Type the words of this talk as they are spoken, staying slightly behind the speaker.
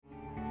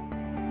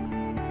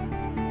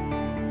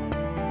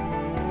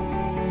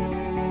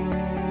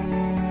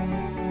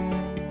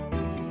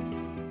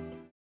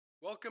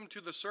Welcome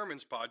to the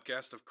Sermons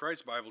podcast of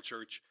Christ Bible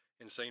Church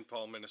in St.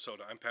 Paul,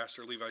 Minnesota. I'm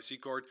Pastor Levi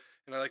Secord,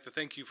 and I'd like to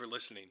thank you for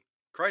listening.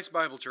 Christ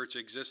Bible Church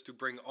exists to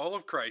bring all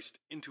of Christ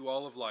into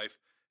all of life,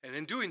 and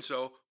in doing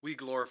so, we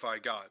glorify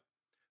God.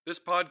 This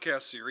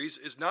podcast series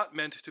is not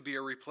meant to be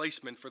a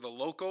replacement for the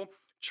local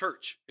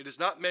church. It is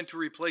not meant to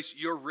replace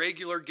your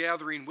regular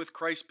gathering with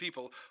Christ's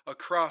people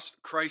across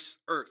Christ's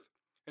earth.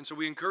 And so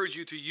we encourage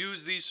you to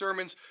use these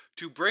sermons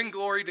to bring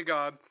glory to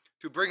God,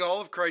 to bring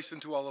all of Christ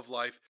into all of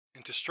life,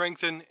 and to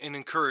strengthen and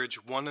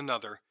encourage one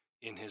another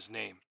in His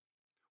name.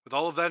 With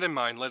all of that in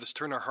mind, let us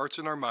turn our hearts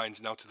and our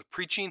minds now to the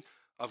preaching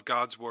of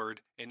God's Word,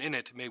 and in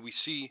it may we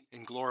see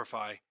and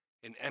glorify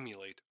and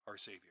emulate our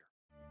Savior.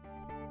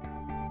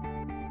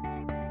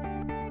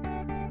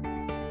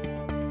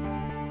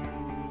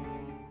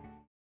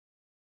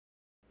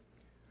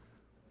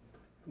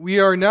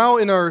 We are now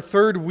in our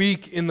third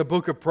week in the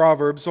book of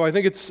Proverbs, so I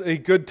think it's a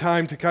good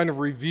time to kind of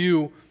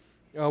review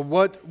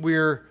what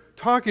we're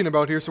talking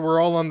about here so we're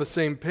all on the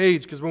same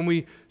page, because when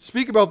we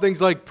speak about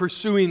things like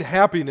pursuing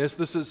happiness,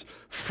 this is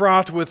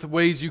fraught with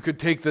ways you could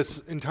take this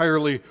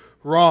entirely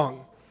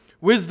wrong.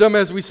 Wisdom,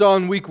 as we saw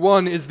in week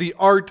 1, is the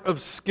art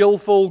of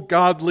skillful,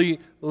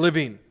 godly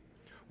living.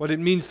 What it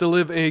means to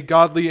live a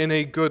godly and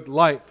a good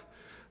life.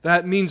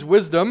 That means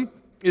wisdom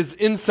is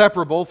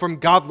inseparable from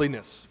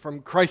godliness,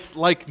 from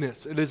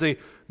Christ-likeness. It is a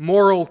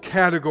moral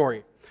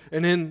category.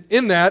 And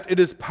in that, it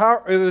is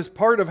part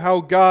of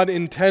how God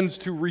intends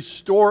to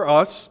restore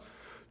us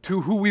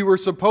to who we were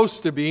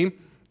supposed to be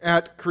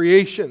at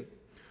creation.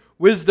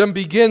 Wisdom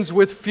begins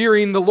with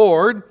fearing the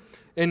Lord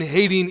and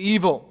hating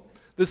evil.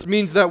 This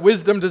means that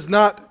wisdom does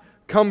not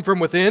come from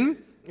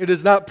within. It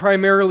is not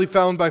primarily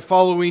found by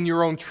following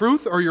your own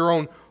truth or your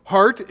own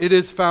heart. It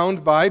is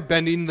found by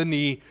bending the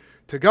knee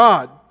to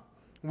God.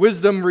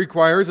 Wisdom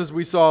requires, as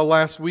we saw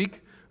last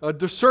week, a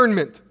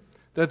discernment.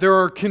 That there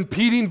are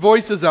competing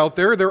voices out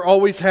there, there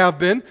always have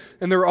been,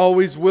 and there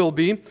always will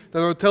be, that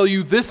will tell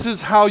you this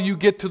is how you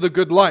get to the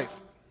good life.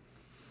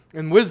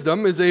 And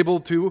wisdom is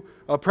able to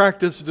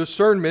practice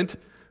discernment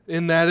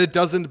in that it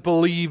doesn't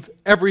believe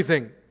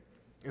everything.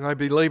 And I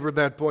belabored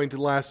that point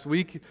last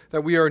week,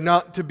 that we are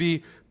not to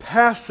be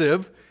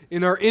passive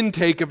in our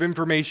intake of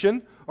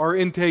information, our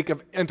intake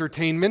of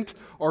entertainment,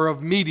 or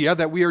of media,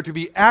 that we are to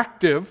be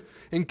active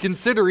in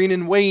considering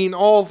and weighing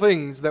all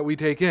things that we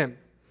take in.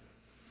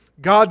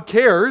 God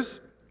cares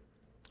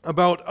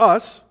about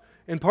us,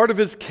 and part of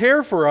His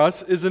care for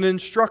us is an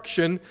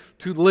instruction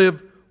to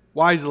live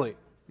wisely.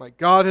 Like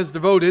God has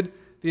devoted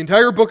the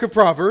entire book of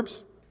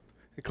Proverbs,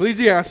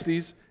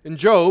 Ecclesiastes, and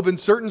Job, and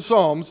certain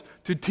Psalms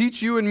to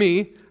teach you and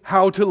me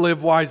how to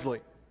live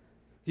wisely.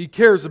 He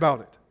cares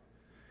about it.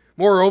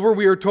 Moreover,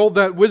 we are told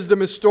that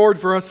wisdom is stored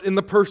for us in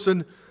the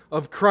person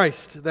of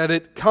Christ, that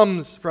it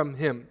comes from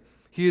Him.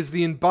 He is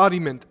the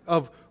embodiment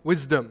of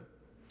wisdom.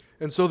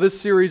 And so this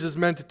series is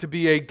meant to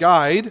be a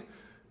guide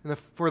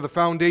for the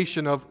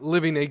foundation of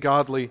living a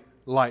godly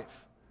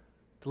life,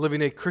 to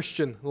living a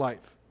Christian life.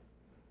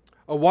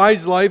 A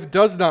wise life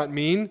does not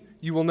mean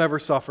you will never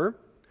suffer.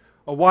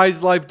 A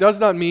wise life does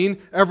not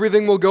mean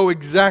everything will go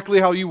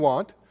exactly how you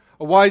want.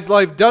 A wise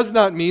life does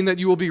not mean that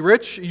you will be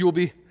rich, you will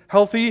be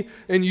healthy,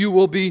 and you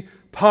will be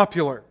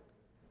popular.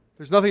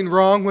 There's nothing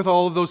wrong with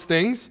all of those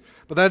things,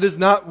 but that is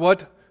not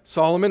what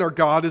Solomon or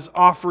God is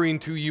offering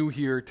to you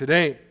here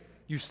today.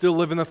 You still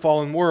live in a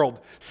fallen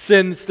world.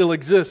 Sin still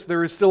exists.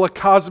 There is still a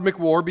cosmic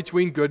war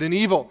between good and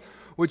evil,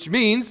 which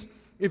means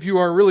if you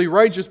are a really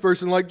righteous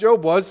person like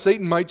Job was,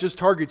 Satan might just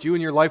target you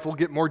and your life will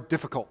get more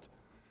difficult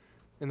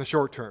in the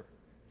short term.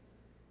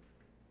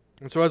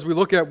 And so as we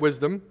look at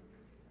wisdom,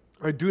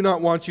 I do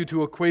not want you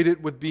to equate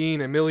it with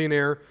being a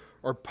millionaire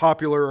or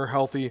popular or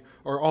healthy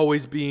or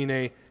always being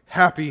a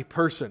happy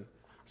person.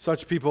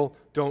 Such people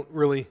don't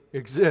really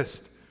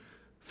exist.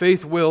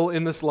 Faith will,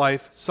 in this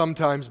life,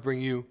 sometimes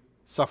bring you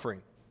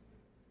suffering.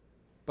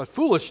 But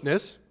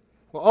foolishness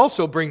will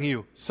also bring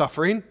you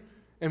suffering,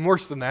 and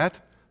worse than that,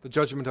 the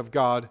judgment of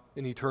God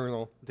and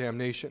eternal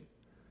damnation.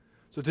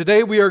 So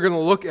today we are going to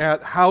look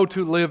at how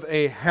to live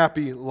a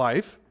happy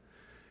life.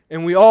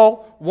 And we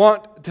all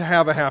want to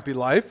have a happy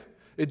life.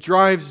 It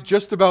drives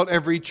just about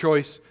every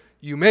choice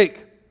you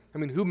make. I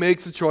mean, who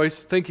makes a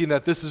choice thinking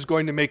that this is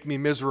going to make me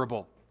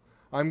miserable?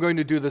 I'm going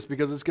to do this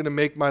because it's going to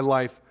make my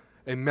life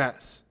a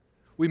mess.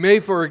 We may,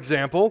 for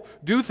example,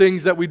 do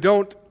things that we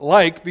don't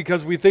like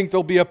because we think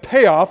there'll be a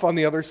payoff on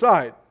the other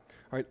side.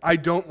 All right, I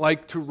don't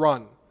like to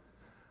run.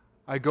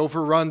 I go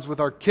for runs with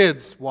our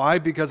kids. Why?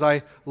 Because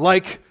I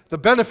like the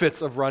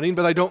benefits of running,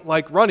 but I don't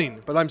like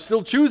running. But I'm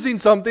still choosing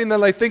something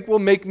that I think will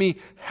make me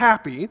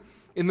happy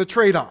in the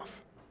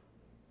trade-off.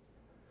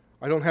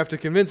 I don't have to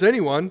convince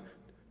anyone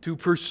to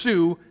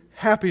pursue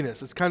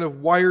happiness. It's kind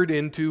of wired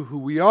into who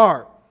we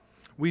are.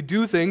 We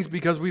do things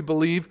because we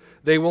believe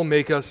they will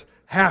make us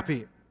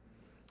happy.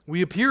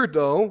 We appear,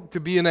 though, to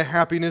be in a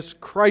happiness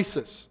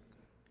crisis.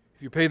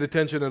 If you paid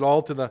attention at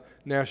all to the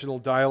national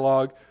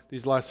dialogue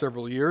these last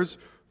several years,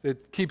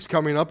 it keeps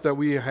coming up that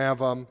we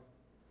have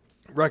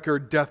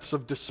record deaths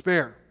of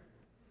despair,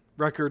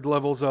 record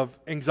levels of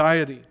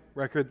anxiety,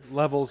 record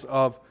levels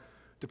of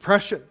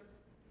depression.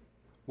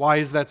 Why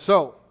is that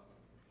so?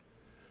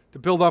 To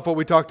build off what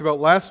we talked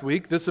about last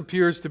week, this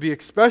appears to be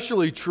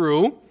especially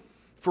true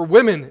for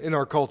women in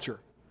our culture.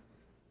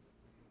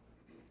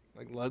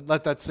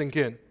 Let that sink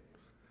in.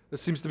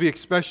 This seems to be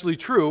especially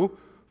true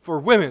for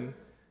women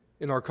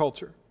in our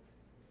culture.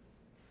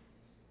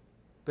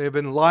 They have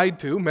been lied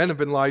to. Men have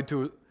been lied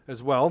to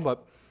as well,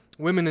 but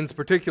women in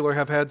particular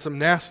have had some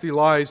nasty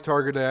lies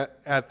targeted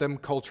at them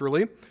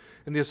culturally,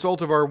 and the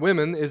assault of our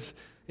women is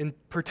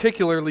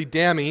particularly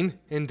damning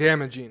and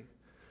damaging.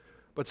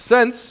 But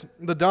since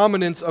the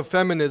dominance of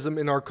feminism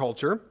in our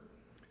culture,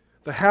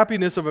 the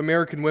happiness of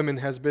American women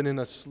has been in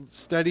a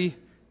steady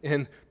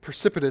and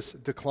precipitous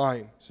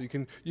decline. So you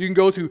can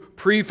go to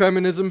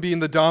pre-feminism being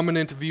the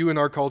dominant view in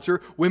our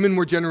culture. Women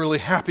were generally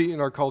happy in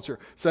our culture.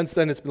 Since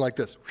then, it's been like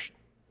this, whoosh,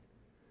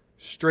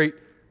 straight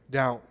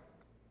down.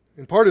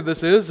 And part of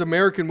this is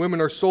American women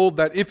are sold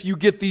that if you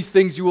get these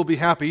things, you will be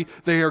happy.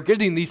 They are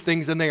getting these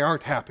things and they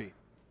aren't happy.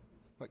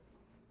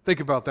 Think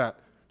about that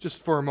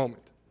just for a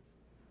moment.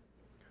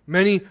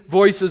 Many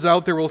voices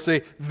out there will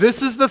say,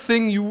 this is the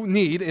thing you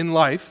need in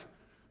life,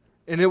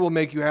 and it will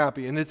make you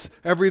happy. And it's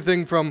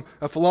everything from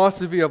a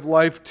philosophy of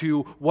life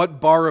to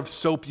what bar of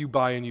soap you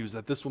buy and use,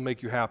 that this will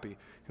make you happy.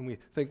 And we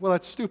think, well,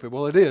 that's stupid.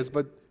 Well, it is,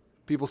 but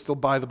people still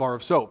buy the bar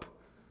of soap,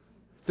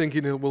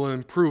 thinking it will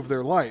improve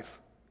their life.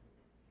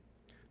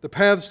 The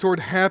paths toward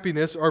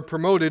happiness are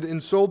promoted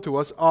and sold to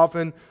us,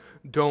 often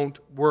don't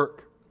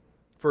work.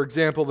 For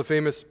example, the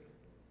famous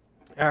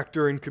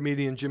actor and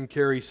comedian Jim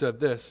Carrey said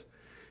this.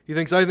 He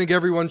thinks, I think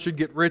everyone should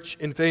get rich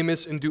and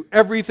famous and do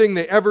everything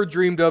they ever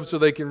dreamed of so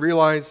they can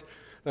realize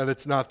that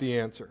it's not the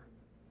answer.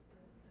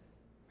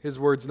 His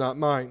words, not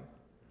mine.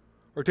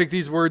 Or take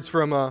these words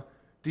from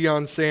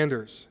Deion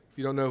Sanders. If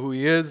you don't know who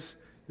he is,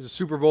 he's a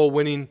Super Bowl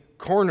winning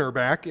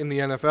cornerback in the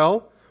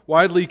NFL,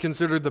 widely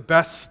considered the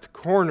best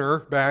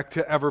cornerback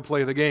to ever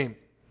play the game.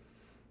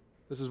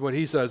 This is what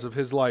he says of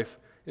his life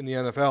in the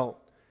NFL.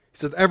 He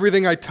said,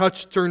 everything I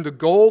touched turned to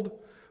gold,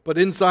 but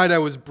inside I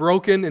was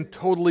broken and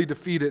totally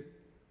defeated.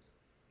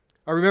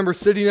 I remember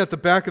sitting at the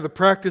back of the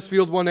practice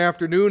field one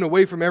afternoon,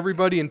 away from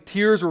everybody, and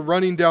tears were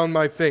running down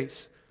my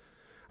face.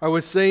 I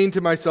was saying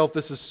to myself,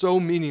 this is so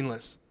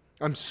meaningless.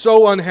 I'm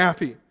so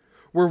unhappy.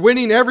 We're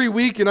winning every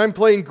week and I'm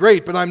playing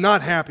great, but I'm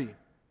not happy.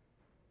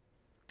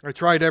 I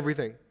tried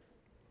everything.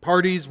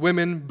 Parties,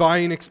 women,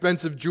 buying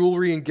expensive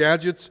jewelry and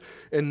gadgets,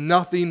 and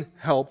nothing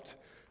helped.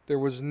 There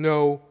was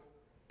no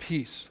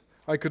peace.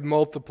 I could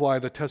multiply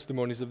the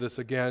testimonies of this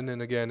again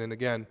and again and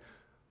again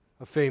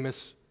of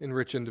famous and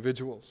rich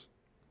individuals.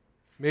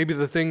 Maybe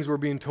the things we're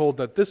being told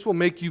that this will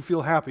make you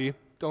feel happy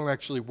don't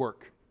actually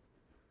work.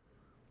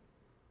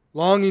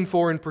 Longing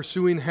for and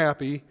pursuing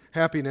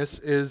happiness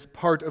is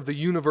part of the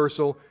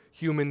universal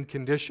human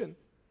condition.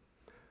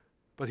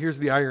 But here's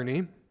the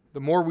irony. The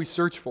more we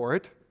search for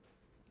it,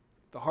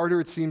 the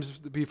harder it seems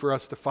to be for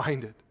us to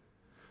find it.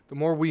 The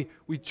more we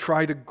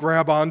try to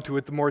grab onto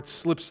it, the more it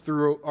slips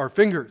through our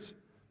fingers.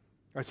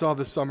 I saw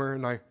this summer,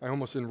 and I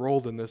almost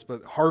enrolled in this,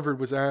 but Harvard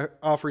was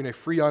offering a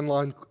free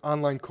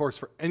online course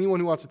for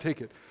anyone who wants to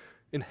take it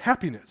in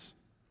happiness.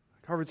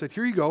 Harvard said,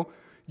 here you go.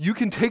 You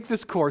can take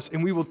this course,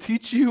 and we will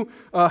teach you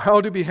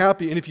how to be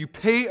happy. And if you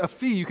pay a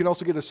fee, you can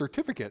also get a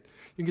certificate.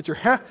 You can get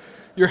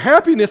your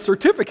happiness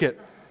certificate.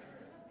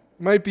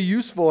 It might be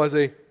useful as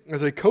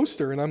a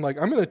coaster. And I'm like,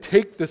 I'm going to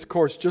take this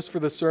course just for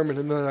this sermon,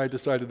 and then I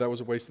decided that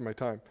was a waste of my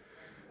time.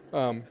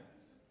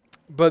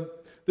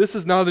 But this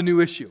is not a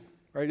new issue.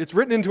 Right? It's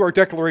written into our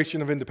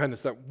Declaration of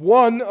Independence that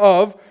one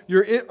of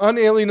your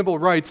unalienable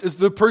rights is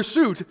the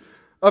pursuit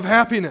of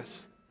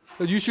happiness.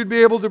 That you should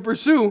be able to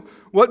pursue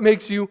what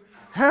makes you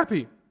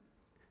happy.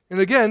 And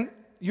again,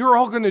 you're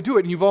all going to do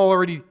it, and you've all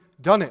already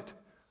done it.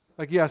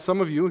 Like, yeah, some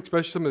of you,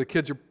 especially some of the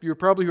kids, you're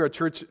probably here at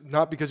church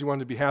not because you wanted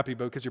to be happy,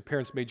 but because your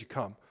parents made you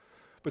come.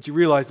 But you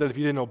realize that if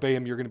you didn't obey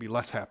them, you're going to be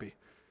less happy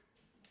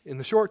in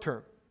the short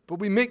term. But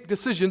we make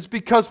decisions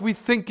because we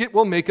think it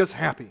will make us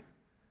happy.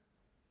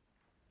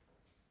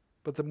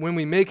 But when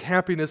we make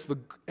happiness the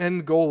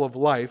end goal of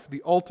life,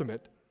 the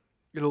ultimate,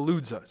 it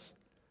eludes us.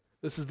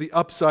 This is the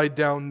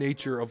upside-down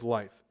nature of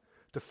life.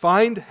 To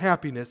find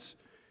happiness,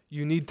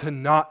 you need to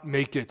not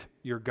make it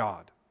your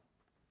God.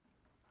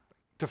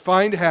 To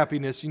find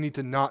happiness, you need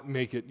to not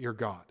make it your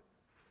God.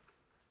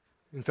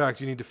 In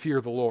fact, you need to fear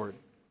the Lord.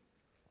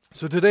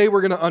 So today we're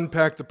going to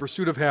unpack the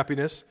pursuit of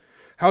happiness.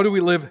 How do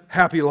we live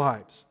happy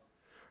lives?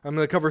 I'm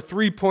going to cover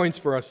 3 points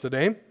for us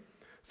today.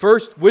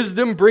 First,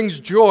 wisdom brings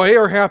joy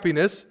or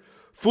happiness.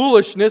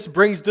 Foolishness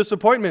brings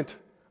disappointment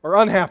or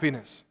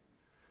unhappiness.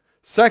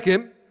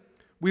 Second,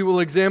 we will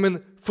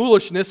examine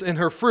foolishness and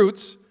her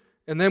fruits,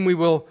 and then we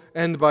will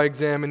end by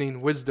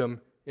examining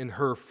wisdom in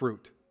her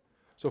fruit.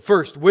 So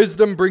first,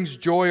 wisdom brings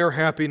joy or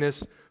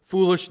happiness.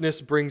 Foolishness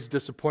brings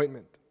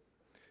disappointment.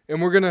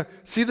 And we're going to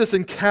see this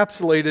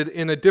encapsulated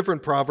in a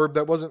different proverb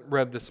that wasn't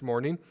read this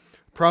morning.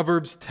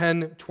 Proverbs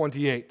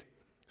 10:28.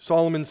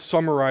 Solomon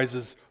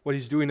summarizes what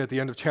he's doing at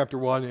the end of chapter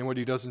 1 and what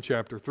he does in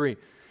chapter 3.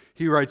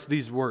 He writes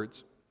these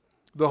words.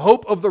 The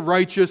hope of the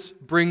righteous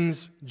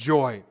brings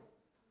joy,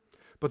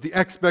 but the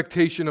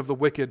expectation of the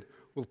wicked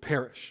will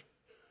perish.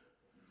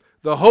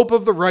 The hope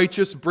of the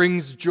righteous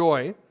brings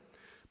joy,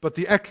 but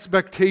the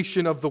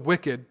expectation of the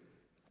wicked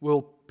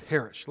will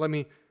perish. Let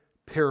me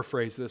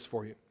paraphrase this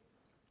for you.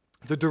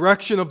 The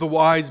direction of the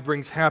wise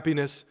brings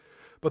happiness,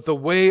 but the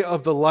way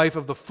of the life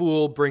of the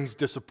fool brings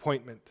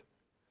disappointment.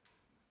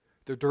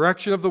 The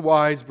direction of the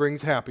wise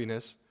brings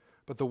happiness,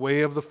 but the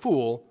way of the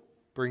fool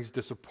brings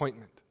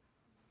disappointment.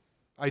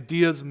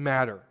 Ideas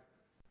matter.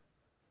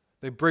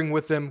 They bring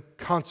with them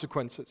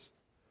consequences.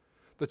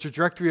 The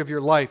trajectory of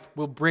your life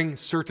will bring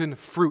certain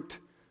fruit.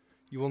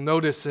 You will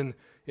notice in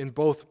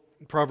both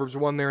Proverbs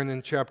 1 there and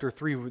in chapter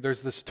 3,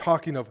 there's this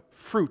talking of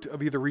fruit,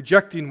 of either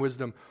rejecting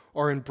wisdom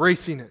or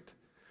embracing it.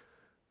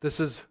 This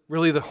is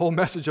really the whole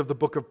message of the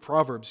book of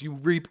Proverbs. You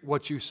reap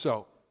what you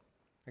sow.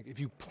 Like if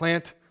you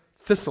plant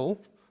thistle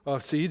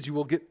seeds, you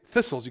will get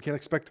thistles. You can't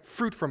expect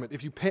fruit from it.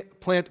 If you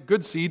plant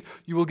good seed,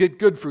 you will get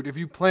good fruit. If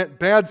you plant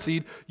bad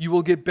seed, you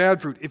will get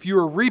bad fruit. If you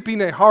are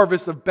reaping a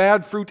harvest of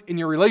bad fruit in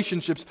your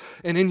relationships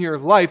and in your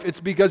life, it's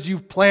because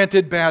you've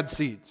planted bad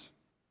seeds.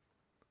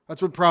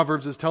 That's what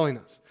Proverbs is telling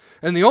us.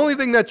 And the only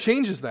thing that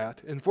changes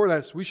that, and for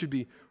that we should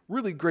be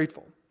really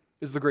grateful,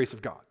 is the grace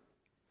of God.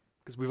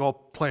 Because we've all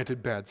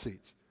planted bad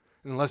seeds.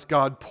 And unless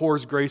God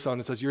pours grace on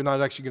us and says, you're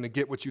not actually going to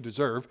get what you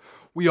deserve,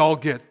 we all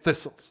get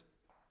thistles.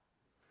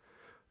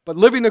 But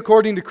living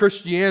according to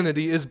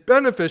Christianity is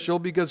beneficial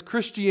because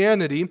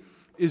Christianity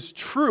is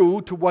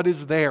true to what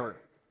is there.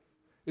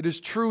 It is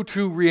true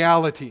to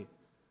reality.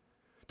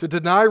 To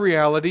deny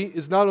reality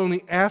is not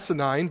only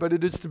asinine, but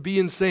it is to be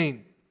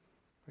insane.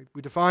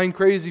 We define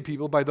crazy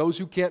people by those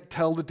who can't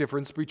tell the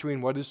difference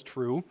between what is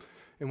true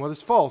and what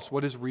is false,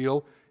 what is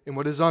real and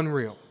what is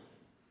unreal.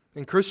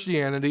 And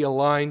Christianity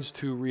aligns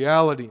to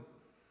reality.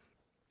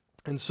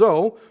 And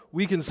so,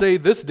 we can say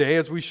this day,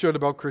 as we should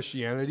about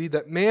Christianity,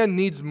 that man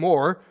needs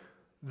more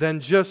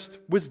than just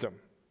wisdom.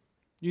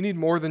 You need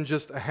more than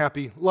just a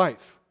happy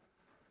life.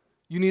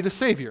 You need a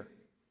Savior.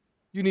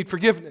 You need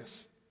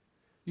forgiveness.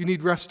 You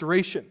need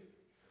restoration.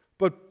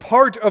 But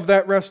part of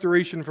that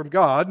restoration from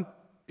God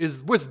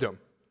is wisdom.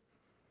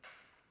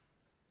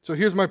 So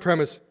here's my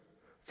premise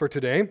for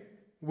today.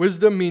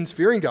 Wisdom means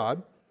fearing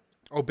God,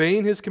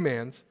 obeying His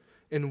commands,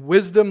 and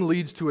wisdom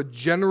leads to a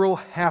general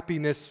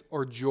happiness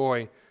or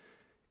joy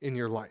in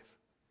your life.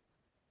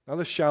 Not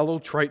a shallow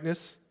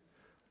triteness,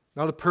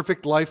 not a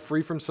perfect life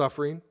free from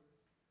suffering,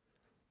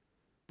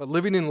 but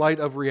living in light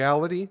of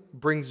reality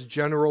brings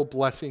general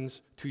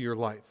blessings to your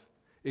life.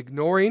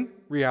 Ignoring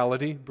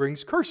reality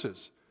brings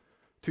curses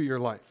to your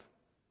life.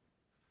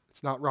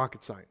 It's not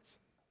rocket science.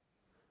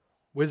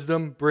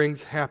 Wisdom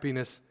brings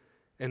happiness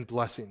and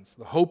blessings.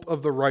 The hope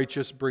of the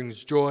righteous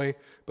brings joy,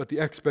 but the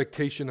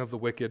expectation of the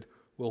wicked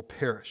will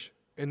perish.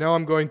 And now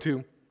I'm going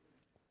to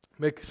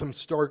make some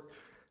stark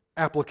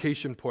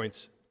application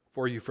points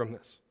for you from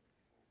this.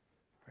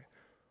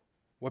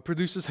 What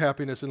produces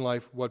happiness in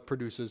life? What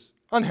produces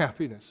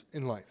unhappiness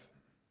in life?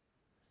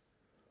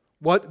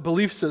 What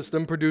belief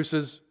system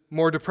produces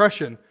more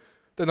depression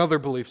than other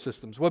belief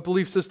systems? What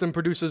belief system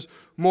produces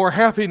more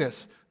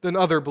happiness than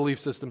other belief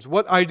systems?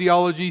 What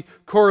ideology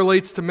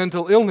correlates to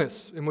mental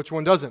illness and which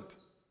one doesn't?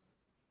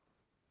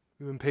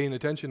 You've been paying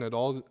attention at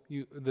all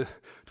to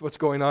what's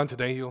going on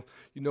today, you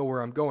know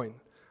where I'm going.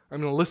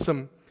 I'm going to list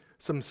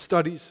some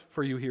studies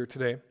for you here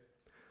today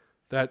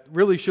that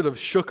really should have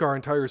shook our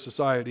entire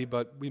society,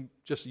 but we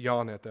just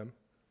yawn at them.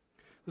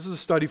 This is a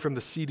study from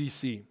the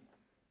CDC.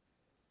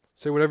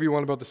 Say whatever you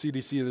want about the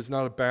CDC, it is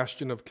not a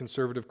bastion of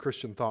conservative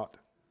Christian thought.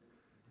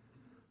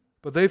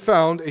 But they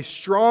found a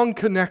strong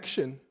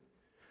connection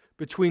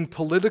between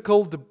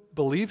political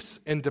beliefs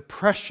and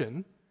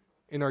depression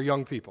in our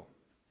young people.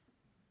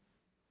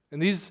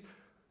 And these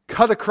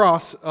cut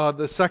across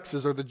the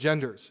sexes or the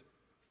genders.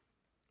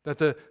 That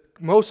the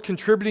most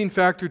contributing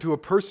factor to a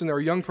person or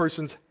a young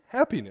person's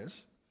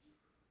happiness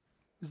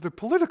is their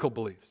political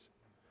beliefs.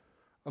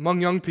 Among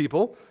young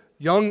people,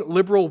 young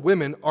liberal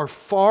women are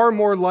far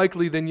more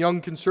likely than young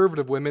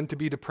conservative women to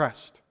be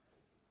depressed.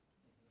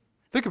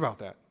 Think about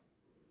that.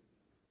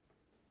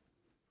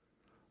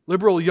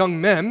 Liberal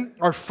young men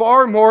are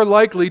far more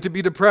likely to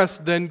be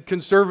depressed than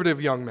conservative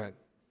young men.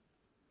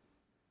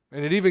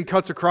 And it even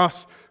cuts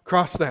across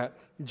that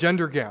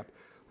gender gap.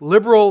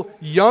 Liberal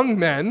young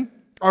men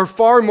are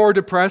far more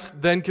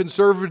depressed than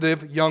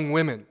conservative young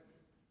women.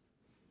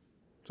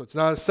 So it's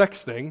not a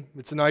sex thing,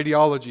 it's an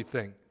ideology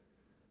thing.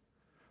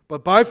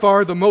 But by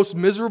far the most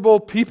miserable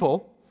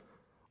people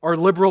are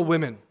liberal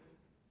women.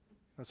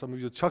 Now some of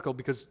you chuckle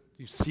because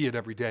you see it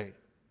every day.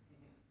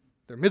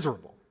 They're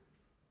miserable.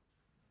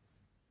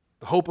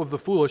 The hope of the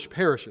foolish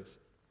perishes.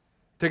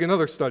 Take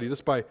another study,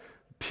 this by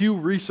Pew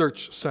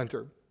Research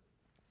Center.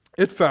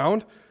 It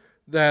found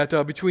that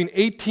between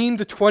 18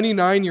 to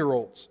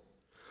 29-year-olds,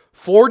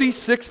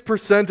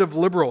 46% of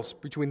liberals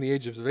between the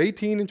ages of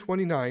 18 and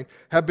 29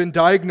 have been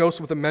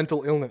diagnosed with a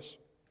mental illness,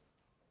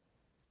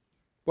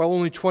 while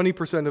only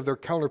 20% of their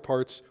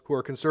counterparts who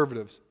are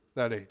conservatives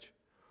that age.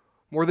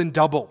 More than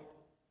double.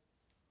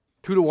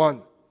 2 to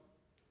 1.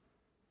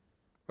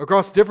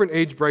 Across different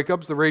age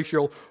breakups, the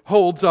ratio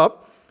holds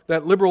up,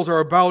 that liberals are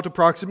about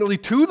approximately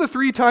 2 to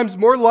 3 times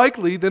more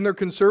likely than their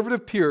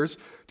conservative peers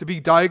to be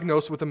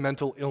diagnosed with a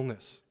mental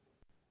illness.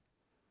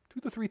 2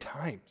 to 3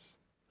 times.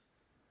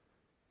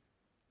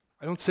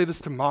 I don't say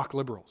this to mock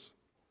liberals.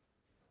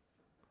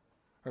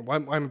 Why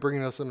am I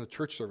bringing this into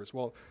church service?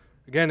 Well,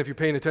 again, if you're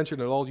paying attention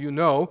at all, you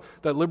know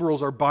that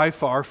liberals are by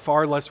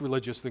far less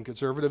religious than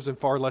conservatives and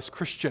far less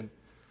Christian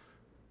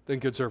than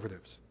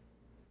conservatives.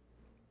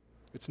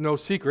 It's no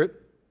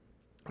secret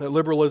that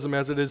liberalism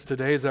as it is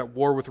today is at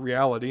war with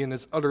reality and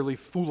is utterly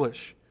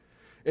foolish.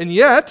 And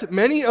yet,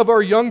 many of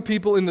our young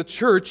people in the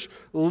church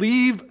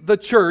leave the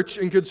church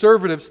and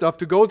conservative stuff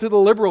to go to the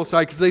liberal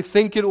side because they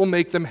think it will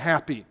make them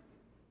happy.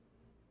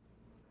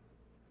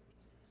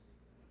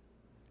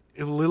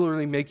 It'll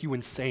literally make you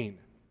insane.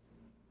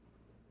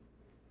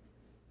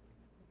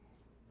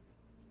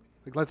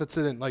 Let that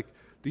sit in.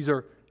 These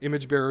are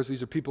image bearers,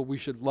 these are people we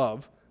should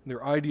love, and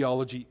their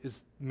ideology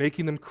is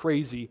making them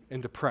crazy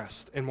and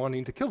depressed and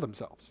wanting to kill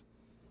themselves.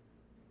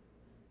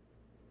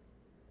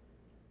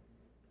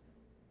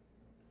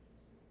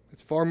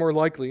 It's far more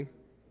likely,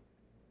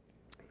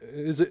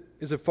 is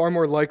it far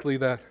more likely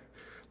that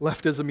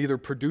leftism either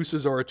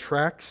produces or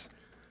attracts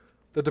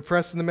the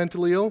depressed and the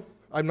mentally ill?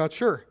 I'm not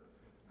sure.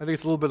 I think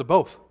it's a little bit of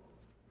both.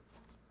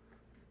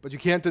 But you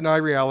can't deny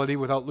reality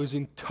without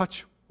losing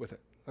touch with it.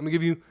 Let me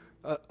give you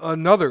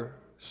another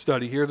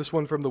study here, this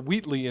one from the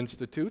Wheatley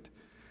Institute.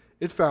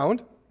 It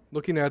found,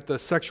 looking at the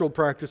sexual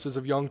practices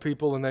of young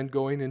people and then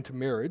going into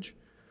marriage,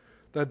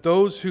 that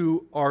those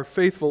who are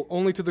faithful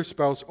only to their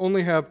spouse,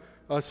 only have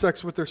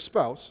sex with their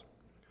spouse,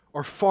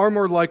 are far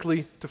more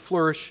likely to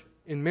flourish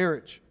in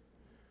marriage.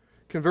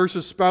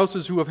 Conversely,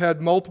 spouses who have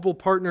had multiple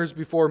partners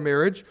before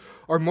marriage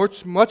are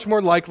much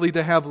more likely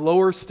to have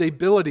lower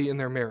stability in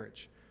their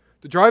marriage.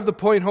 To drive the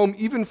point home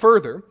even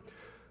further,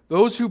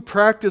 those who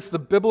practice the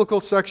biblical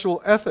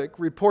sexual ethic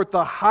report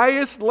the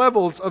highest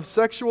levels of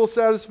sexual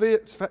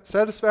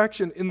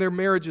satisfaction in their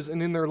marriages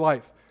and in their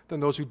life than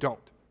those who don't.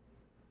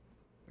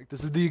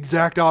 This is the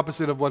exact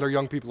opposite of what our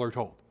young people are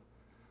told.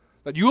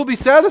 That you will be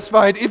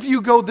satisfied if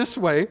you go this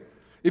way,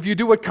 if you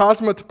do what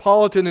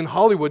Cosmopolitan in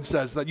Hollywood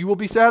says, that you will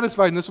be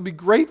satisfied and this will be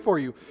great for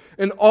you.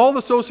 And all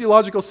the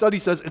sociological study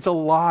says it's a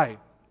lie.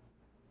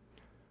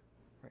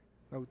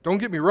 Now, don't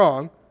get me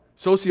wrong,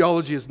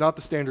 sociology is not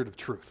the standard of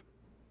truth.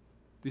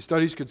 These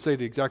studies could say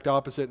the exact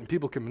opposite, and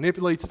people can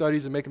manipulate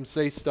studies and make them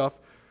say stuff.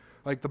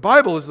 Like the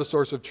Bible is the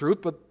source of truth,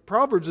 but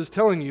Proverbs is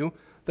telling you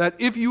that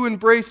if you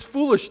embrace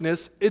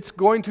foolishness, it's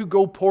going to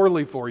go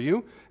poorly for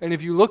you. And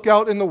if you look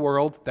out in the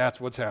world, that's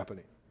what's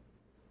happening.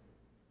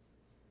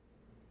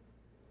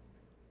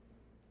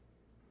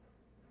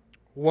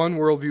 One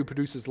worldview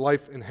produces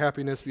life and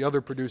happiness, the other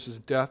produces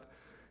death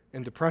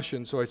and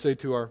depression. So I say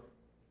to our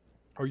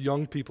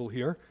young people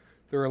here,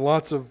 there are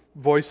lots of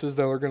voices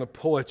that are going to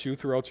pull at you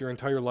throughout your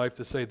entire life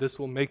to say this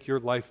will make your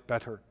life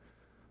better.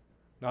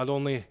 Not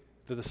only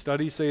do the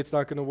studies say it's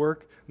not going to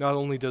work, not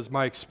only does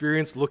my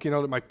experience looking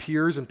out at my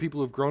peers and people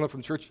who've grown up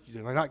in church,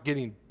 they're not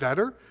getting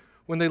better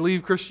when they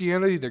leave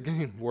Christianity, they're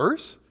getting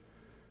worse.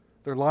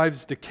 Their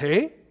lives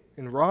decay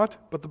and rot,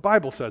 but the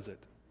Bible says it.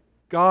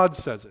 God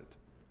says it.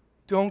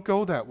 Don't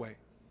go that way.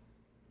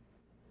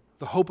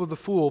 The hope of the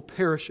fool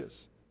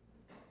perishes.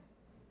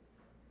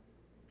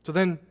 So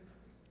then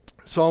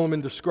Solomon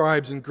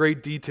describes in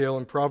great detail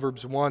in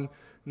Proverbs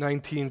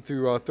 1:19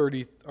 through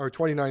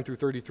 29 through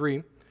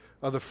 33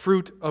 the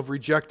fruit of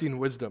rejecting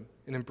wisdom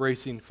and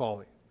embracing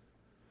folly.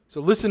 So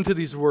listen to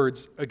these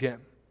words again.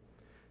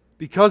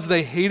 Because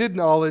they hated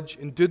knowledge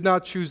and did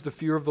not choose the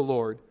fear of the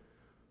Lord,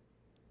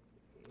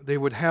 they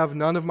would have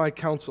none of my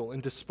counsel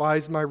and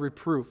despise my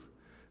reproof.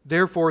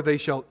 Therefore they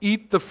shall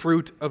eat the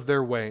fruit of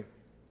their way,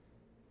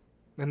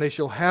 and they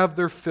shall have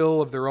their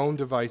fill of their own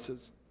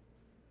devices.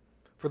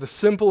 For the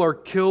simple are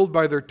killed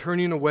by their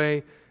turning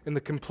away, and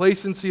the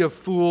complacency of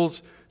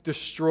fools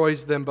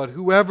destroys them. But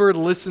whoever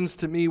listens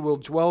to me will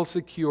dwell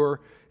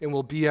secure and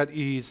will be at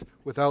ease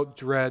without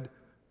dread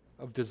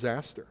of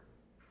disaster.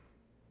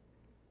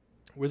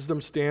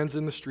 Wisdom stands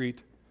in the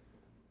street,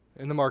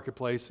 in the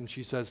marketplace, and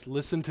she says,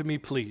 listen to me,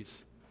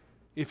 please.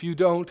 If you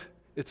don't,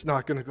 it's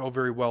not going to go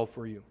very well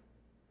for you.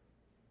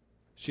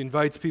 She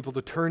invites people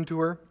to turn to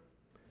her.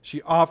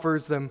 She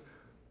offers them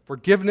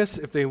forgiveness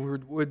if they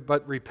would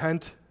but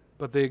repent,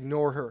 but they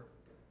ignore her.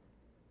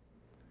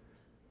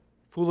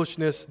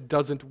 Foolishness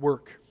doesn't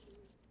work.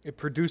 It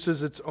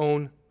produces its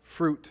own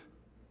fruit.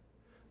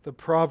 The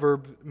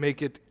Proverbs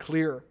make it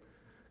clear.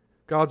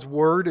 God's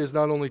word is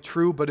not only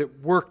true, but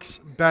it works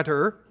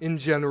better in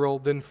general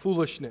than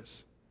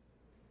foolishness.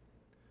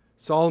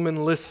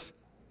 Solomon lists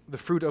the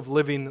fruit of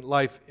living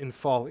life in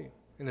folly,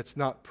 and it's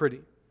not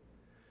pretty.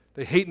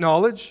 They hate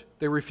knowledge.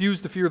 They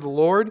refuse to fear the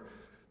Lord.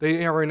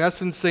 They are in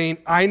essence saying,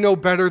 I know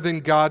better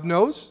than God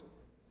knows.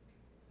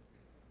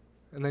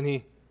 And then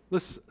he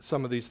lists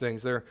some of these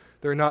things. They're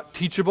not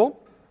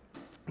teachable.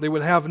 They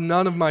would have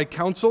none of my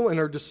counsel and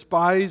are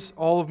despise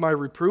all of my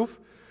reproof.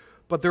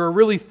 But there are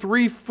really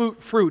three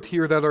fruit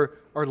here that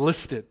are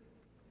listed.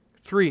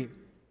 3.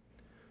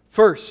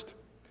 First,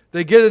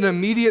 they get an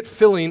immediate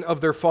filling of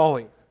their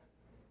folly.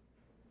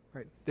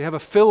 They have a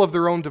fill of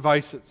their own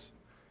devices.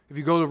 If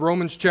you go to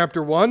Romans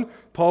chapter 1,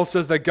 Paul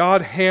says that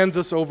God hands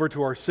us over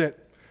to our sin.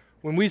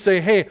 When we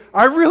say, hey,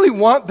 I really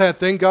want that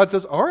thing, God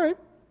says, all right,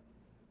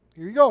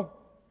 here you go.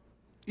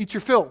 Eat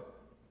your fill.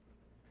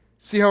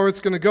 See how it's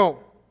going to go.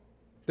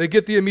 They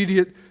get the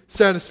immediate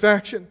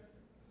satisfaction,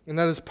 and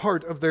that is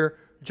part of their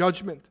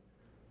judgment,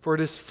 for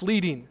it is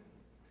fleeting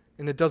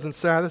and it doesn't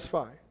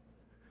satisfy.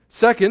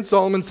 Second,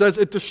 Solomon says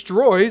it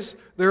destroys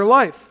their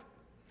life.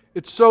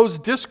 It sows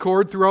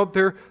discord throughout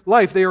their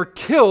life. They are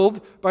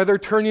killed by their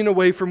turning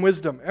away from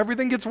wisdom.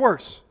 Everything gets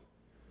worse.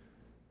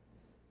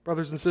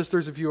 Brothers and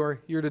sisters, if you are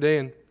here today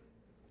and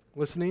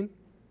listening,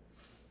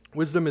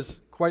 wisdom is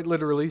quite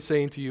literally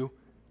saying to you,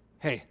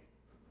 hey,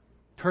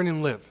 turn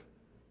and live.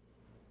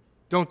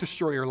 Don't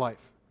destroy your life,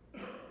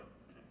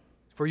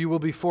 for you will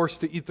be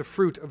forced to eat the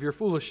fruit of your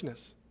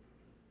foolishness.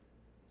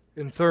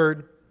 And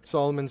third,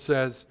 Solomon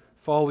says,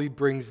 folly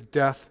brings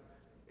death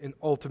and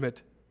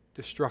ultimate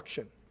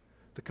destruction.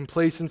 The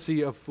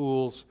complacency of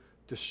fools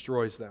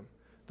destroys them.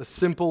 The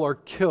simple are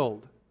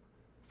killed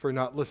for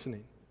not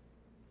listening.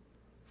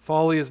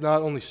 Folly is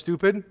not only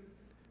stupid,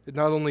 it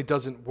not only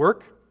doesn't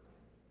work,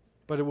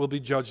 but it will be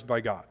judged by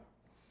God.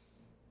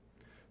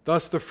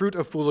 Thus, the fruit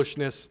of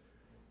foolishness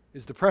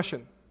is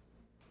depression.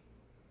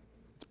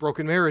 It's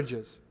broken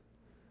marriages.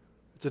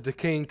 It's a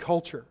decaying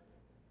culture.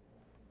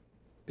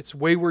 It's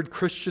wayward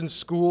Christian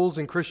schools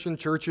and Christian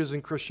churches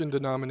and Christian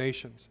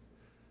denominations.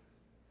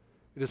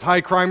 It is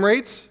high crime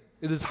rates.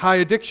 It is high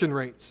addiction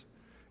rates.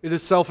 It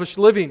is selfish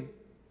living,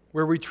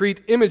 where we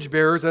treat image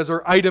bearers as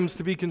our items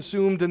to be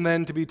consumed and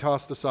then to be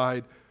tossed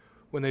aside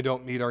when they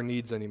don't meet our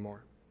needs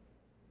anymore.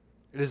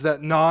 It is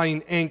that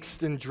gnawing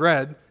angst and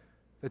dread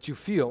that you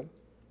feel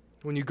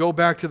when you go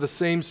back to the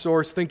same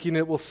source thinking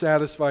it will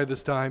satisfy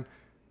this time,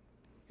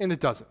 and it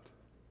doesn't.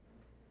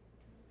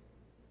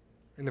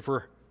 And if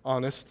we're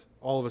honest,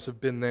 all of us have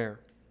been there.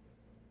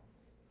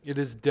 It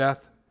is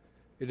death.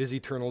 It is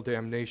eternal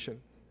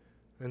damnation.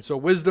 And so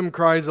wisdom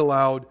cries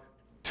aloud,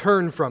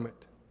 turn from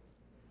it.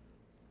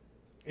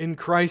 In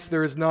Christ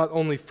there is not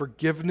only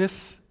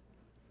forgiveness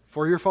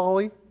for your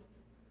folly,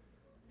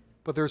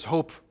 but there's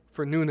hope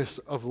for newness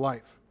of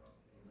life.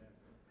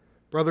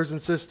 Brothers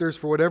and sisters,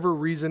 for whatever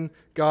reason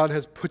God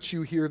has put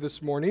you here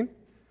this morning,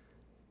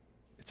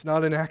 it's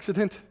not an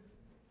accident.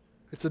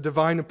 It's a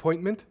divine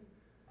appointment.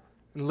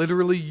 And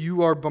literally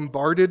you are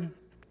bombarded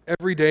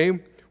every day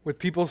with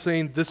people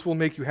saying, this will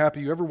make you happy.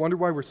 You ever wonder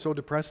why we're so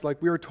depressed?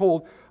 Like, we are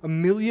told a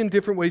million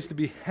different ways to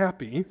be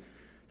happy.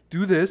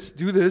 Do this,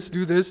 do this,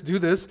 do this, do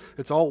this.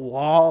 It's all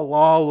law,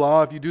 law,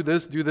 law. If you do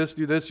this, do this,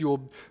 do this, you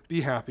will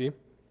be happy.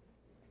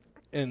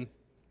 And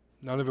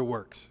none of it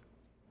works.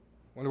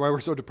 Wonder why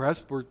we're so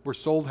depressed? We're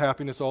sold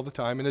happiness all the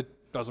time, and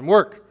it doesn't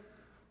work.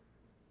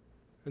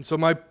 And so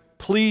my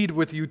plead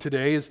with you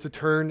today is to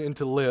turn and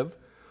to live.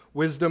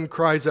 Wisdom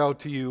cries out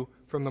to you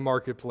from the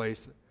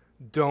marketplace.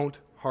 Don't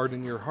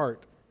harden your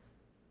heart.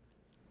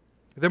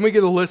 Then we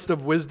get a list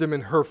of wisdom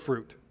and her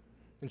fruit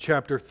in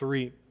chapter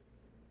 3.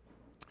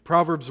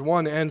 Proverbs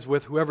 1 ends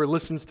with, whoever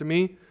listens to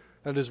me,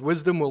 that is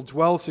wisdom, will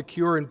dwell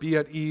secure and be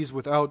at ease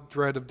without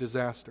dread of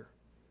disaster.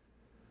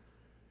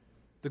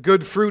 The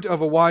good fruit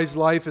of a wise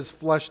life is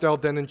fleshed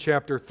out then in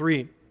chapter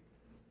 3.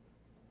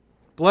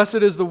 Blessed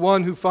is the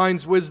one who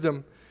finds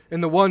wisdom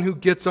and the one who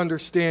gets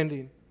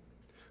understanding.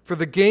 For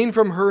the gain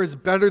from her is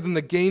better than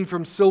the gain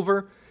from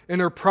silver,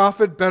 and her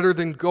profit better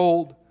than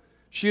gold.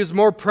 She is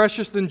more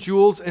precious than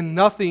jewels, and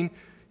nothing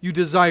you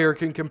desire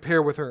can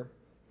compare with her.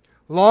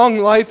 Long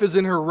life is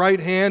in her right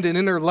hand, and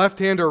in her left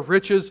hand are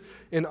riches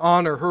and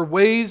honor. Her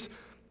ways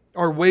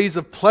are ways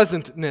of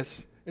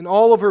pleasantness, and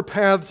all of her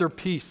paths are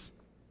peace.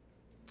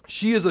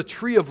 She is a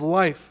tree of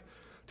life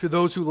to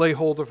those who lay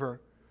hold of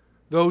her.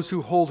 Those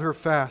who hold her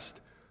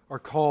fast are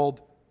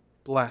called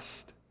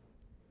blessed.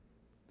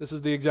 This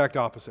is the exact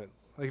opposite.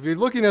 Like if you're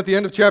looking at the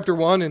end of chapter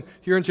 1 and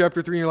here in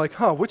chapter 3, and you're like,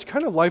 which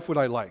kind of life would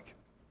I like?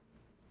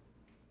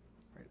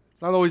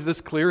 It's not always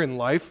this clear in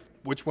life,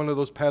 which one of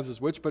those paths is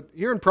which, but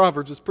here in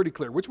Proverbs it's pretty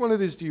clear. Which one of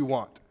these do you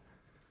want?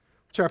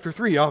 Chapter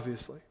 3,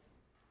 obviously.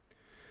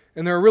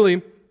 And there are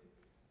really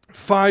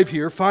 5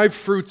 here, 5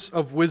 fruits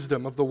of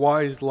wisdom, of the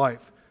wise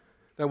life,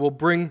 that will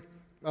bring,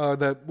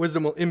 that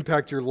wisdom will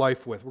impact your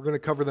life with. We're going to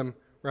cover them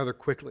rather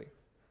quickly.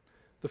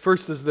 The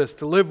first is this: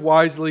 to live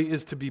wisely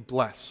is to be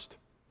blessed.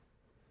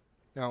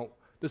 Now,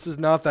 this is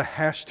not the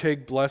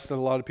hashtag blessed that a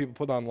lot of people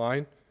put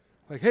online.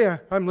 Like, hey,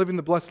 I'm living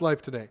the blessed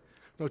life today.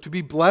 No, to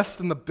be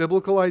blessed in the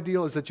biblical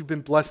ideal is that you've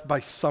been blessed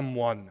by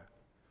someone.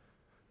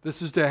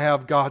 This is to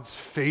have God's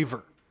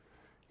favor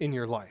in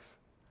your life.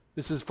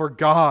 This is for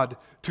God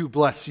to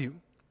bless you.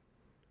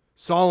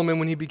 Solomon,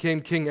 when he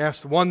became king,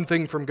 asked one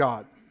thing from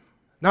God.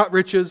 Not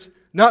riches,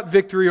 not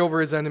victory over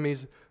his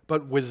enemies,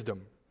 but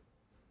wisdom.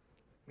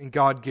 And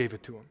God gave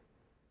it to him.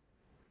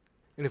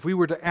 And if we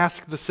were to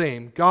ask the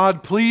same,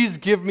 God, please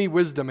give me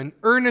wisdom, and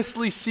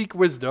earnestly seek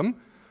wisdom,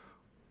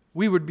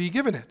 we would be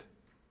given it.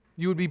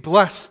 You would be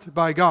blessed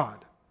by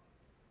God.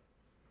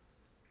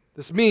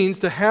 This means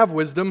to have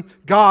wisdom,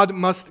 God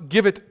must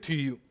give it to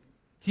you.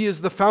 He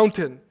is the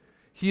fountain.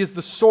 He is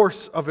the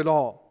source of it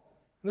all.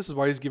 And this is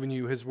why He's given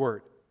you His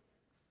Word.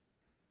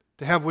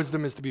 To have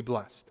wisdom is to be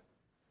blessed.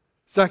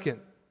 Second,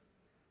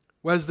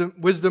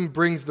 wisdom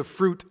brings the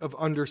fruit of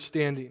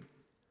understanding.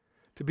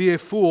 To be a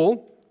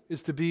fool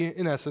is to be,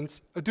 in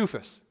essence, a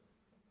doofus.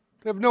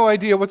 To have no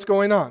idea what's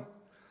going on.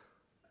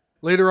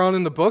 Later on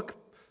in the book,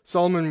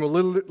 Solomon will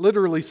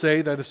literally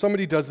say that if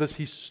somebody does this,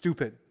 he's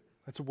stupid.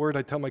 That's a word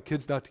I tell my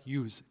kids not to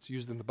use. It's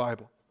used in the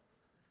Bible.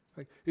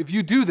 Like, if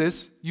you do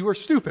this, you are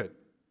stupid.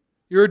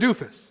 You're a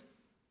doofus.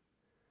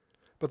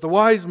 But the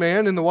wise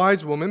man and the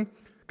wise woman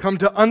come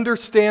to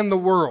understand the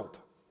world.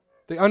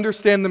 They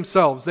understand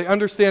themselves. They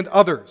understand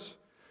others.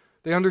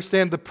 They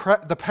understand the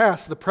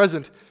past, the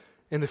present,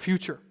 and the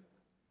future.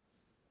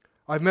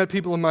 I've met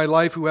people in my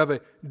life who have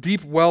a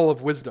deep well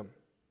of wisdom.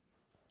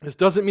 This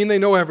doesn't mean they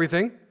know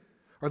everything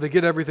or they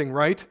get everything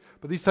right,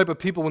 but these type of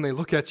people, when they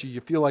look at you,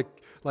 you feel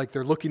like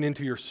they're looking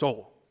into your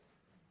soul.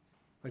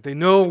 Like they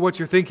know what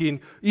you're thinking,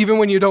 even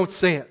when you don't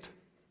say it.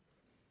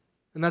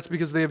 And that's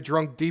because they have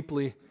drunk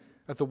deeply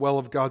at the well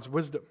of God's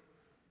wisdom.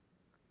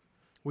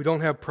 We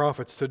don't have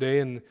prophets today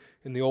in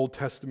the Old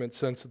Testament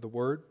sense of the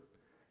word,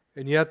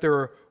 and yet there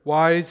are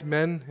wise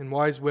men and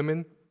wise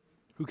women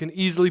who can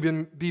easily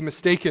be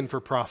mistaken for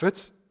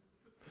prophets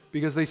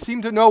because they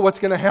seem to know what's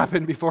going to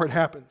happen before it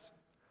happens.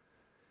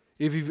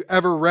 If you've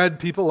ever read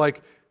people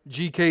like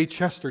G.K.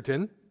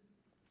 Chesterton,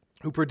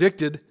 who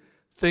predicted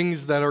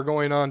things that are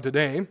going on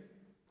today,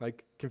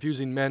 like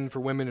confusing men for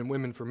women and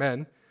women for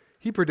men,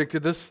 he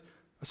predicted this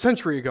a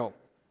century ago.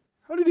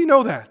 How did he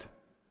know that?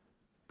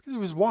 Because he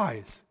was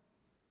wise.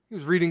 He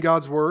was reading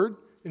God's Word,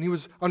 and he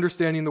was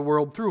understanding the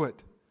world through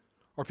it.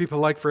 Or people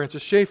like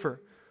Francis Schaeffer,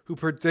 who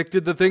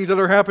predicted the things that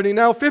are happening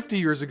now 50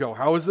 years ago.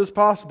 How is this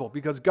possible?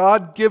 Because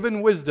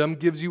God-given wisdom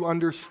gives you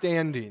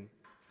understanding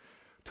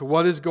to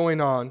what is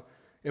going on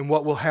and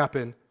what will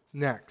happen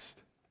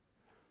next.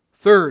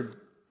 Third,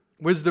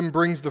 wisdom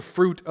brings the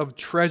fruit of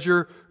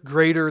treasure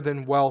greater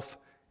than wealth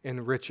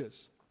and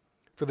riches.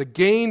 For the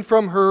gain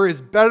from her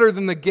is better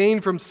than the gain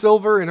from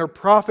silver, and her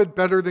profit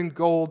better than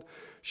gold.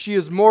 She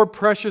is more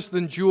precious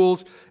than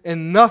jewels,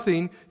 and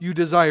nothing you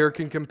desire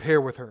can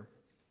compare with her.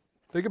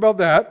 Think about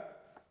that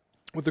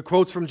with the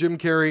quotes from Jim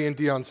Carrey and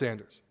Deion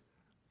Sanders.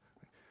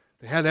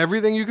 They had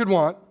everything you could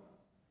want.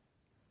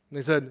 And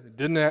they said it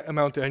didn't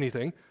amount to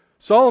anything.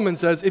 Solomon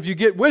says, if you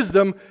get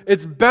wisdom,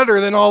 it's better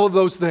than all of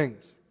those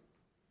things.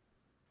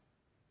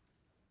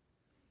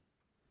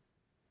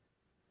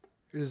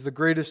 It is the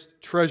greatest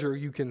treasure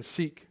you can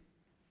seek.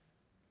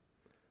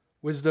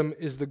 Wisdom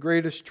is the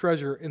greatest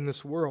treasure in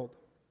this world.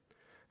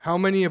 How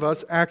many of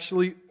us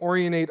actually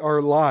orientate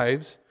our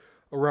lives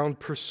around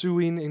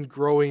pursuing and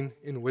growing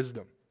in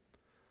wisdom?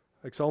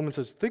 Like Solomon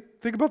says,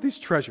 think about these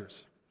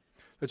treasures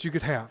that you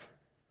could have.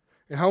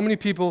 And how many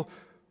people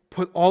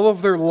put all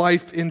of their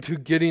life into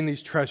getting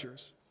these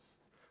treasures?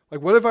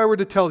 Like, what if I were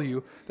to tell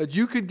you that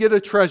you could get a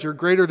treasure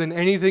greater than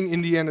anything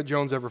Indiana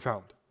Jones ever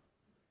found?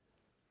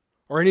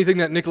 Or anything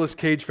that Nicolas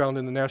Cage found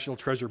in the National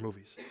Treasure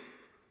movies?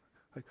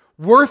 Like,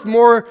 worth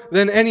more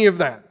than any of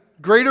that.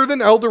 Greater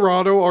than El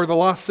Dorado or the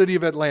lost city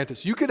of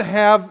Atlantis. You could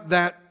have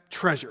that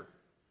treasure.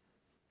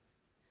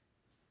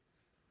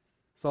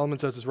 Solomon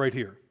says it's right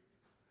here.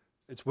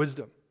 It's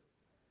wisdom.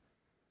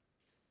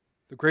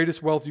 The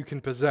greatest wealth you can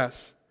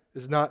possess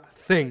is not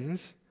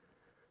things,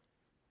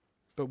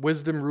 but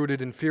wisdom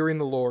rooted in fearing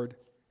the Lord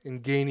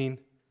and gaining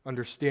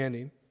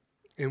understanding.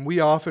 And we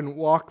often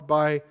walk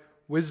by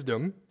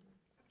wisdom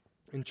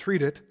and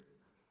treat it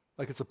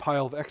like it's a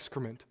pile of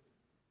excrement,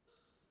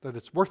 that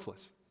it's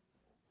worthless.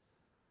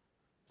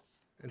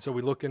 And so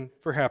we look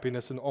for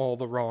happiness in all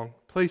the wrong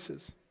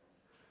places.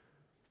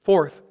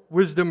 Fourth,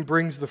 wisdom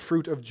brings the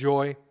fruit of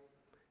joy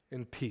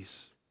and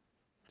peace.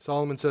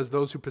 Solomon says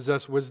those who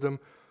possess wisdom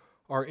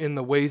are in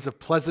the ways of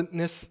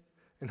pleasantness,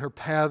 and her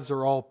paths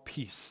are all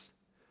peace.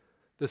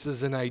 This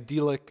is an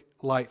idyllic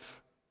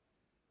life.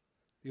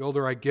 The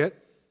older I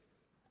get,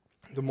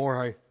 the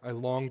more I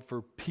long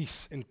for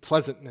peace and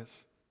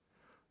pleasantness.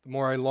 The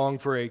more I long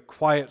for a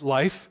quiet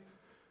life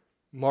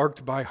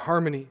marked by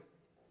harmony.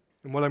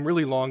 And what I'm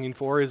really longing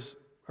for is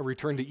a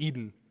return to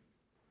Eden.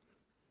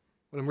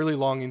 What I'm really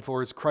longing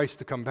for is Christ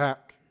to come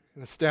back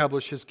and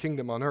establish His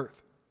kingdom on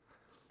earth.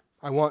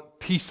 I want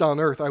peace on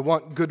earth. I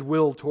want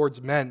goodwill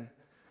towards men.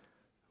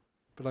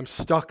 But I'm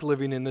stuck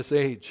living in this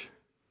age.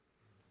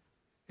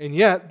 And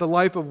yet, the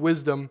life of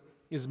wisdom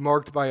is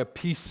marked by a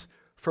peace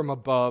from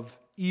above,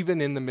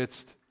 even in the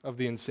midst of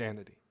the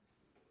insanity.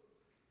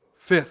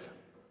 Fifth,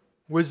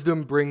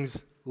 wisdom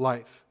brings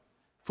life.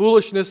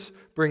 Foolishness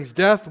brings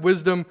death.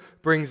 Wisdom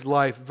brings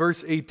life.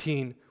 Verse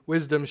 18,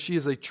 wisdom, she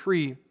is a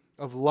tree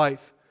of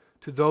life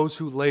to those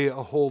who lay a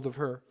hold of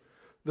her.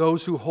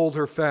 Those who hold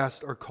her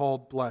fast are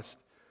called blessed.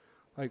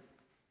 Like,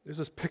 there's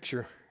this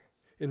picture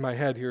in my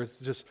head here. It's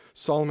just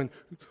Solomon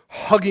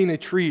hugging a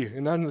tree,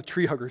 and not in the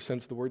tree hugger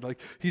sense of the word. Like,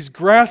 he's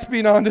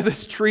grasping onto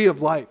this tree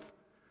of life.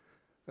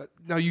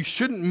 Now, you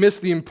shouldn't miss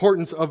the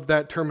importance of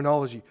that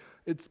terminology.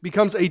 It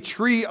becomes a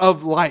tree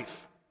of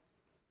life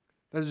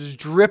that is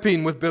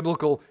dripping with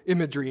biblical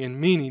imagery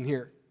and meaning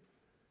here.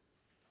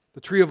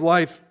 The tree of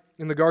life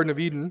in the Garden of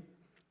Eden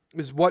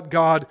is what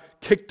God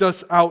kicked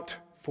us out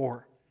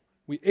for.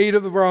 We ate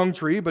of the wrong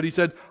tree, but he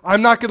said,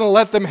 I'm not going to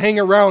let them hang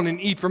around and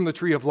eat from the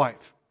tree of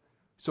life.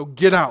 So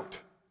get out.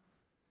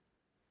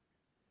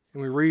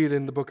 And we read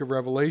in the book of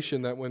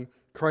Revelation that when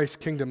Christ's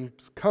kingdom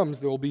comes,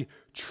 there will be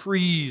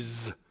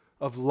trees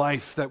of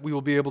life that we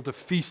will be able to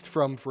feast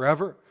from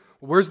forever.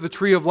 Where's the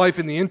tree of life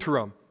in the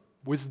interim?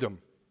 Wisdom.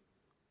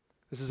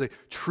 This is a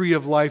tree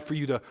of life for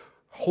you to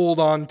hold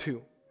on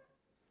to.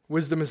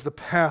 Wisdom is the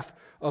path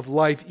of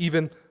life,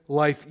 even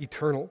life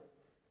eternal.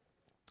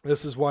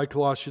 This is why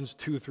Colossians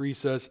 2:3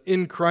 says,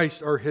 in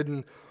Christ are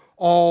hidden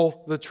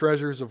all the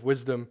treasures of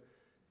wisdom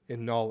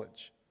and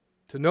knowledge.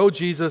 To know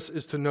Jesus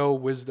is to know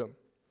wisdom.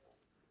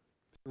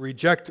 To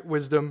reject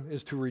wisdom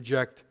is to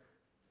reject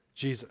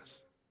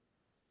Jesus.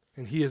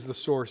 And he is the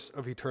source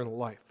of eternal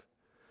life.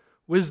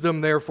 Wisdom,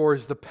 therefore,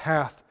 is the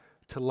path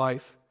to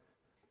life,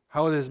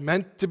 how it is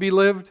meant to be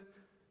lived,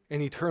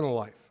 and eternal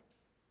life.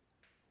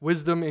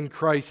 Wisdom in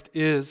Christ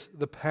is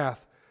the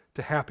path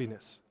to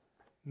happiness.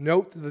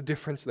 Note the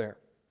difference there.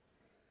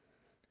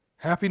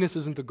 Happiness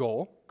isn't the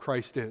goal,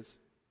 Christ is.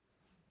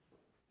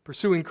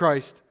 Pursuing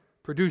Christ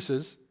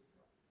produces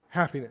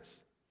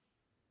happiness.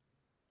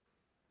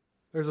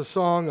 There's a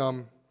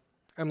song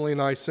Emily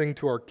and I sing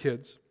to our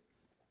kids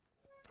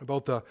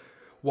about the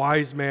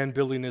wise man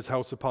building his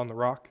house upon the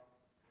rock,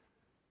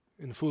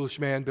 and the foolish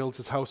man builds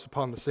his house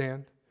upon the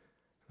sand.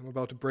 I'm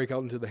about to break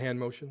out into the hand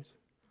motions.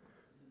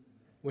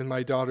 When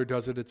my daughter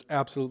does it, it's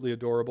absolutely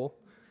adorable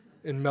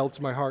and melts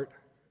my heart.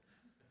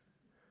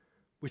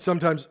 We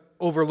sometimes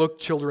overlook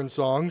children's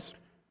songs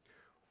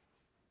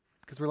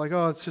because we're like,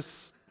 oh,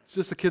 it's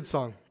just a kid's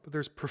song. But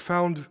there's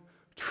profound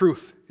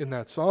truth in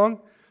that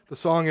song. The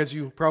song, as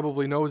you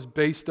probably know, is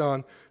based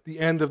on the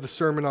end of the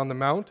Sermon on the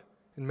Mount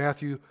in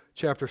Matthew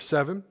chapter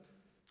 7,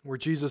 where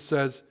Jesus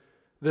says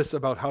this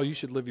about how you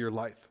should live your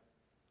life.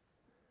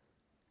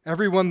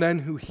 Everyone then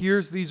who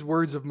hears these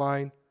words of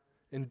mine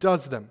and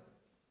does them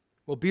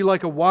will be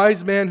like a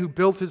wise man who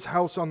built his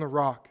house on the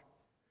rock.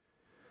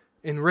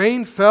 And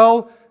rain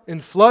fell,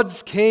 and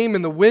floods came,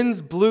 and the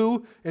winds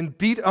blew and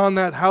beat on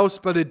that house,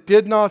 but it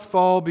did not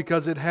fall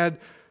because it had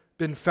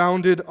been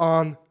founded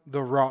on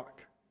the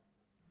rock.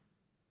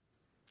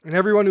 And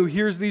everyone who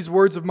hears these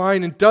words of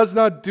mine and does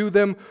not do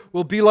them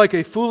will be like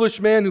a foolish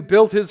man who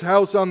built his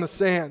house on the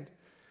sand.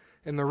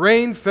 And the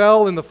rain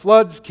fell, and the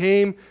floods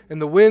came,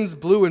 and the winds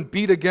blew and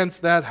beat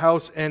against that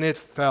house, and it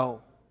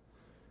fell.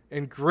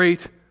 And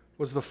great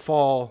was the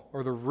fall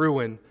or the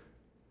ruin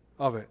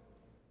of it.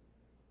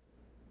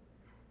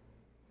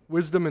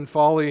 Wisdom and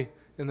folly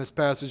in this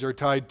passage are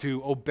tied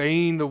to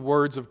obeying the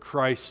words of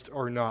Christ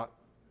or not.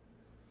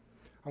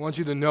 I want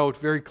you to note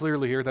very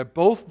clearly here that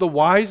both the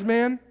wise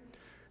man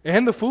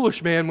and the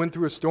foolish man went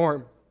through a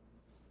storm.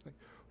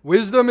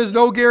 Wisdom is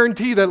no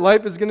guarantee that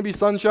life is going to be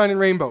sunshine and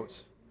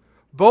rainbows.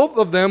 Both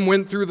of them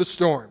went through the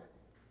storm.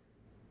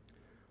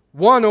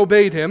 One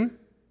obeyed him,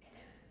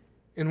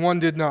 and one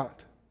did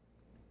not.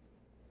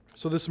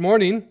 So this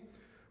morning,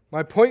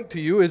 my point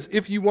to you is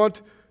if you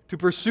want to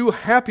pursue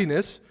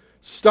happiness,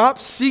 stop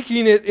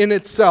seeking it in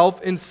itself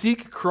and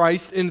seek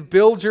Christ and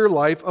build your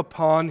life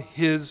upon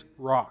His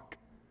rock,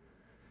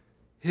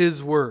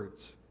 His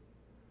words.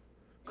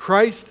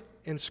 Christ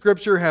and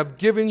Scripture have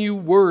given you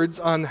words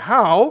on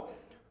how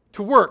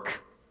to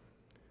work,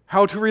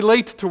 how to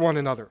relate to one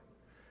another,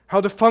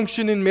 how to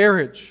function in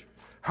marriage,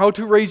 how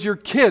to raise your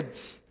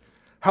kids,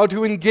 how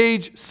to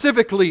engage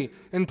civically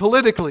and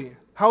politically,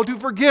 how to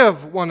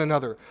forgive one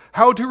another,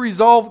 how to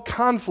resolve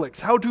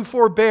conflicts, how to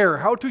forbear,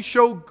 how to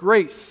show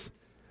grace.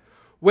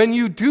 When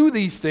you do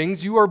these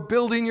things, you are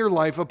building your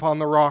life upon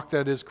the rock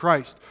that is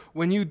Christ.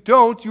 When you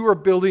don't, you are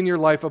building your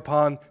life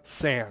upon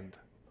sand.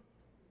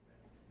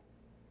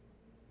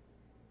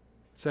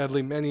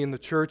 Sadly, many in the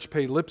church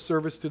pay lip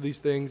service to these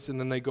things, and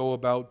then they go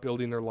about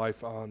building their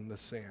life on the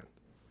sand.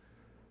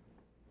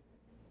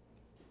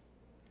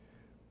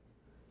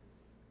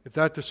 If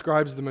that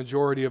describes the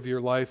majority of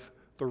your life,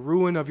 the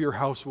ruin of your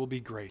house will be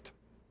great.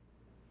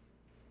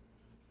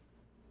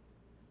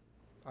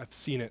 I've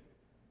seen it.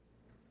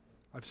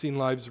 I've seen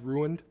lives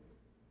ruined.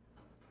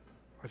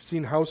 I've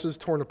seen houses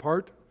torn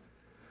apart.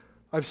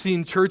 I've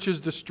seen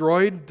churches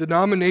destroyed,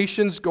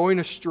 denominations going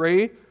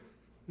astray,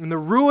 and the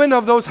ruin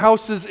of those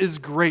houses is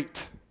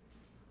great.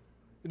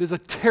 It is a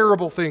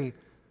terrible thing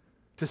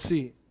to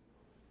see.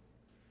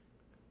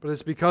 But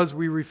it's because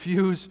we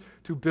refuse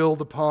to build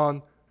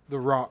upon the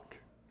rock.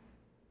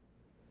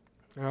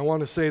 And I want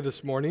to say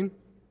this morning,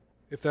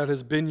 if that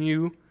has been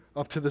you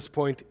up to this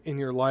point in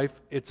your life,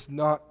 it's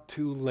not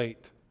too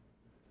late.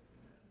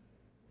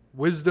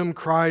 Wisdom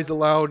cries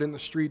aloud in the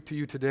street to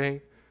you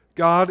today.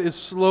 God is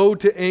slow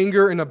to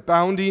anger and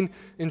abounding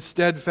in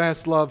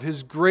steadfast love.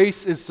 His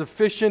grace is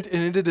sufficient,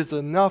 and it is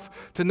enough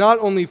to not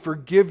only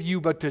forgive you,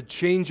 but to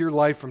change your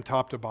life from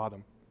top to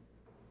bottom.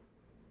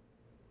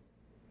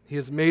 He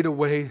has made a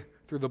way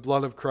through the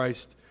blood of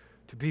Christ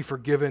to be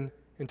forgiven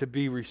and to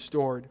be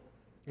restored.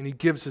 And He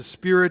gives His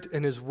Spirit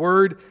and His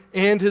Word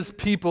and His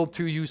people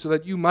to you so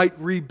that you might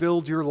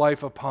rebuild your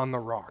life upon the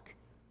rock.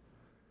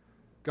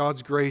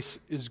 God's grace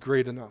is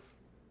great enough.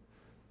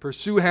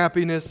 Pursue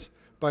happiness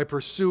by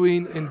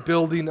pursuing and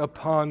building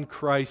upon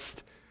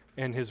Christ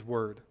and His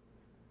Word.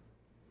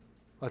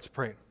 Let's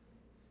pray.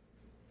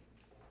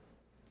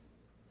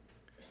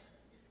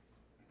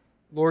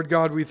 Lord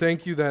God, we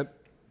thank you that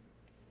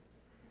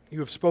you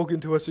have spoken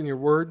to us in your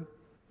Word,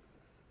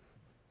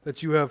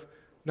 that you have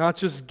not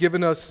just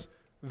given us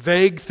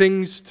vague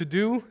things to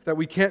do that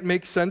we can't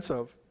make sense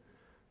of,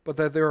 but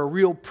that there are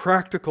real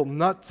practical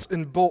nuts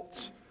and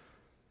bolts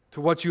to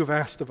what you have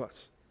asked of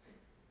us.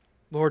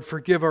 Lord,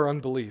 forgive our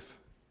unbelief.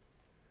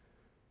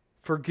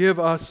 Forgive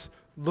us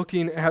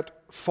looking at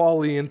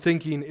folly and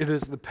thinking it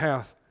is the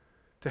path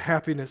to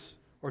happiness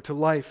or to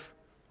life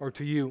or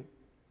to you.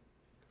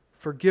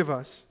 Forgive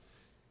us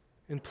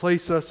and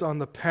place us on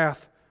the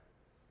path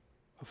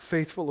of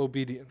faithful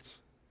obedience.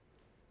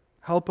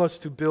 Help us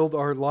to build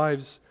our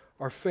lives,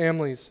 our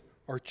families,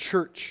 our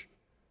church,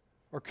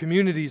 our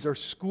communities, our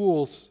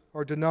schools,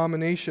 our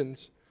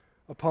denominations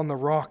upon the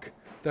rock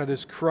that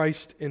is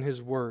Christ in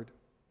His Word.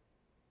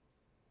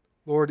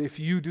 Lord, if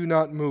you do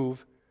not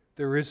move,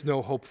 there is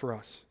no hope for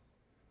us.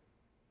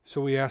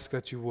 So we ask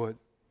that you would.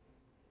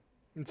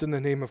 It's in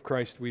the name of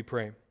Christ we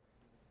pray.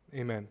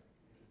 Amen.